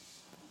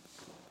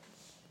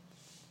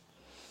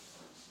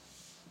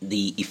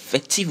the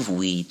effective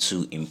way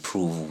to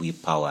improve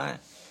willpower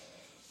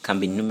can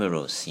be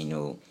numerous,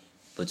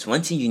 But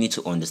one thing you need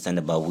to understand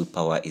about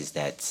willpower is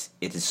that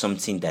it is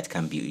something that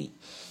can be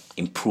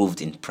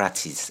improved in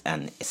practice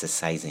and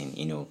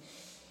exercising,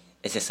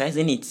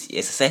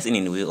 exercising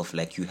in a way of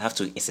like you have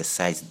to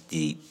exercise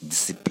the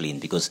discipline,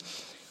 because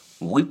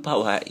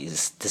willpower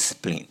is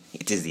discipline.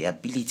 It is the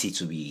ability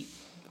to be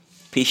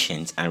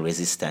patient and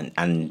resistant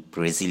and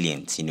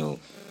resilient,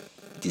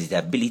 It is the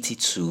ability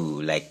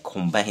to like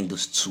combine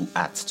those two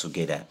acts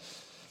together.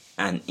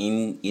 And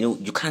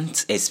you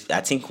can't.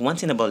 I think one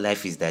thing about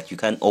life is that you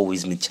can't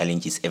always meet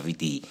challenges every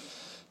day.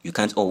 You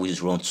can't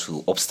always run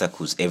to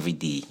obstacles every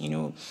day.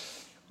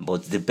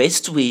 But the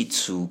best way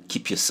to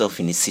keep yourself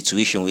in a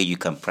situation where you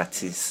can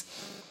practice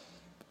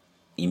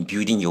in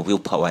building your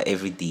willpower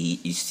every day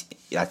is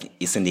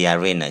it's in the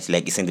arena.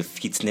 It's in the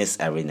fitness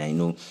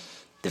arena.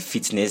 The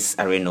fitness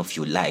arena of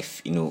your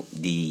life.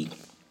 The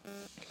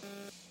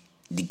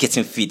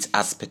getting fit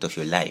aspect of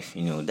your life.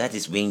 That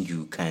is when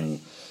you can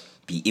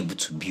be able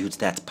to build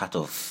that part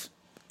of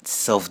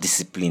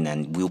self-discipline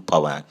and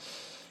willpower.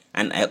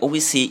 And I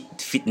always say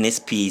fitness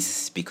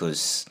pays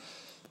because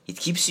it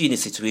keeps you in a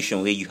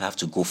situation where you have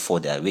to go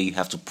further, where you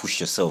have to push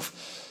yourself.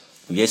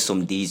 Yes,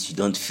 some days you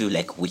don't feel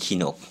like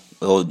waking up,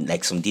 or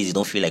like some days you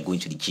don't feel like going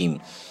to the gym,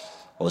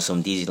 or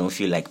some days you don't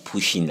feel like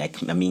pushing,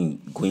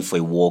 going for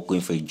a walk,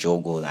 going for a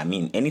jog, or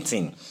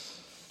anything.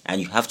 And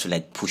you have to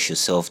like push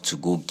yourself to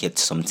go get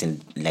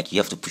something, like you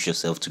have to push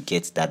yourself to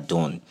get that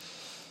done.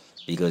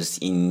 Because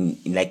in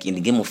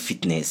the game of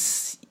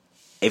fitness,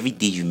 every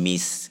day you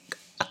miss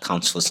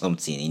accounts for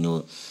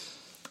something,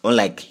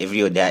 Unlike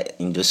every other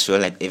industry,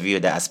 like every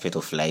other aspect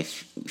of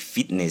life,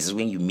 fitness,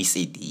 when you miss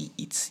a day,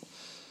 it's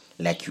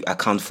like you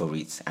account for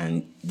it.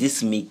 And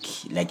this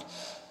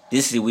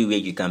is a way where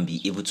you can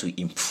be able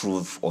to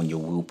improve on your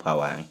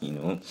willpower,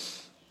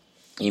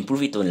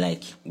 Improve it on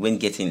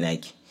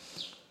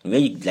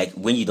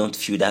when you don't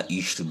feel that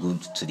urge to go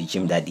to the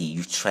gym that day,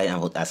 you try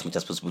out as much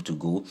as possible to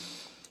go.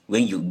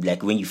 When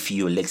you feel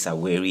your legs are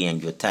weary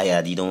and you're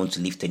tired, you don't want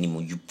to lift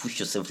anymore, you push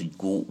yourself to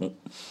go.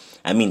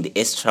 The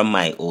extra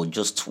mile, or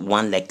just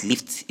one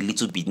lift a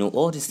little bit.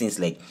 All these things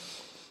the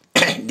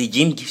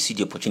gym gives you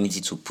the opportunity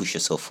to push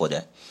yourself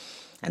further,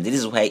 and this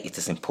is why it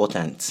is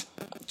important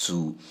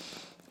to,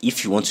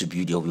 if you want to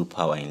build your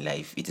willpower in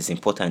life, it is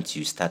important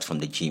you start from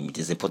the gym. It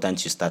is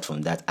important you start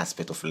from that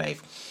aspect of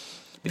life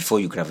before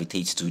you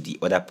gravitate to the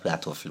other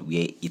part of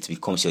where it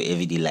becomes your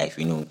everyday life.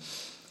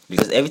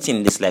 Because everything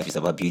in this life is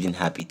about building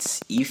habits.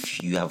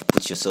 If you have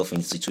put yourself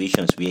in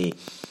situations where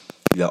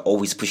you are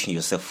always pushing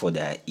yourself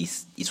further,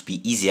 it will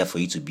be easier for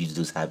you to build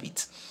those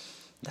habits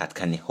that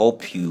can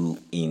help you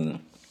in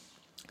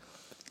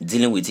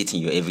dealing with it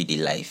in your everyday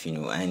life,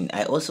 And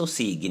I also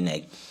say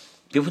again,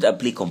 people that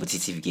play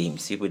competitive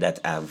games, people that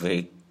are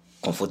very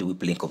comfortable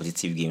playing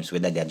competitive games,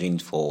 whether they are doing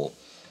it for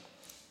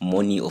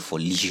money or for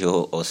leisure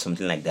or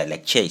something like that,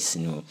 like chess,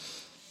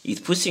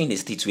 it puts you in a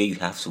state where you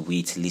have to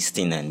wait,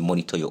 listen, and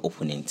monitor your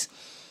opponent.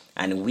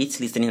 And wait,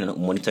 listening, and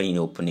monitoring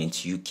your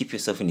opponent, you keep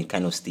yourself in a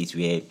kind of state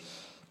where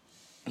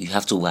you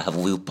have to have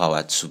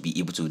willpower to be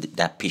able to be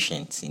that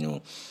patient,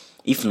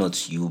 If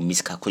not, you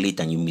miscalculate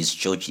and you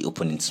misjudge the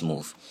opponent's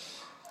move.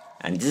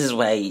 And this is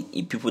why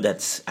people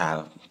that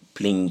are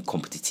playing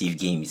competitive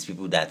games,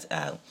 people that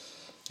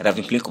have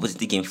been playing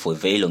competitive games for a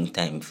very long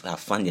time, have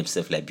found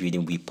themselves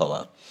building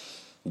willpower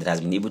that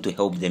has been able to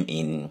help them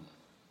in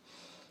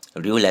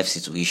real life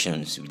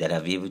situations, that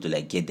have been able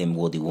to get them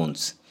what they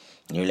want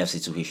in real life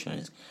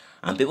situations.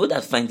 And people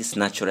that find this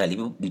naturally,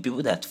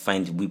 people that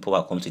find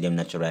willpower come to them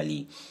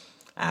naturally,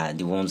 are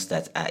the ones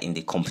that are in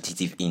the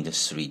competitive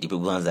industry, the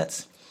ones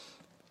that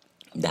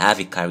have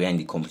a career in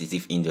the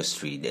competitive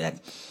industry, that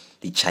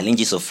the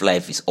challenges of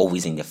life is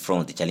always in the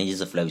front, the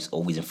challenges of life is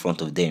always in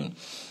front of them,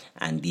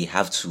 and they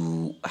have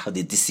to have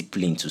the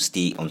discipline to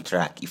stay on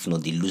track. If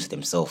not, they lose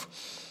themselves.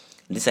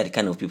 These are the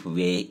kind of people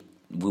where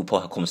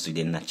willpower comes to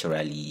them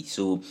naturally.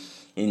 So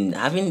in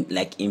having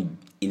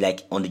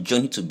on the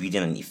journey to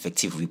building an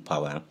effective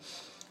willpower,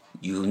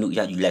 you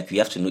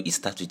have to know it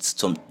starts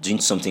with doing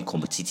something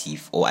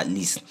competitive, or at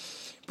least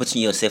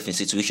putting yourself in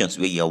situations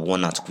where you are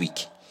worn out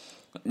quick.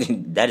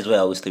 That is why I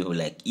always tell people,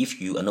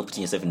 if you are not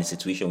putting yourself in a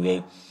situation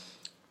where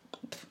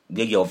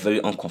you are very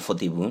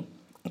uncomfortable,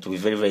 it will be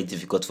very, very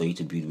difficult for you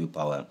to build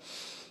willpower.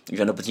 If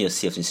you are not putting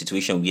yourself in a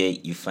situation where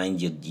you find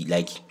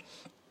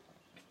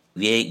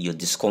where your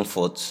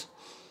discomfort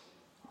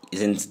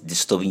isn't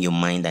disturbing your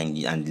mind and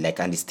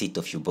the state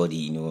of your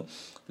body,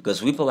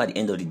 because willpower at the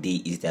end of the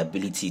day is the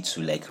ability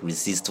to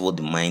resist what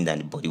the mind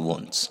and the body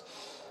wants.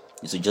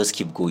 So just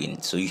keep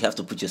going. So you have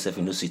to put yourself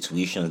in those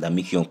situations that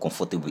make you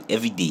uncomfortable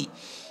every day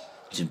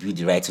to build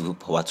the right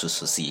willpower to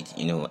succeed.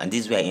 And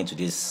this is where I end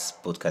today's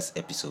podcast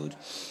episode.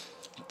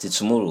 Till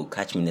tomorrow,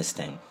 catch me next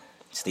time.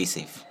 Stay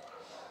safe.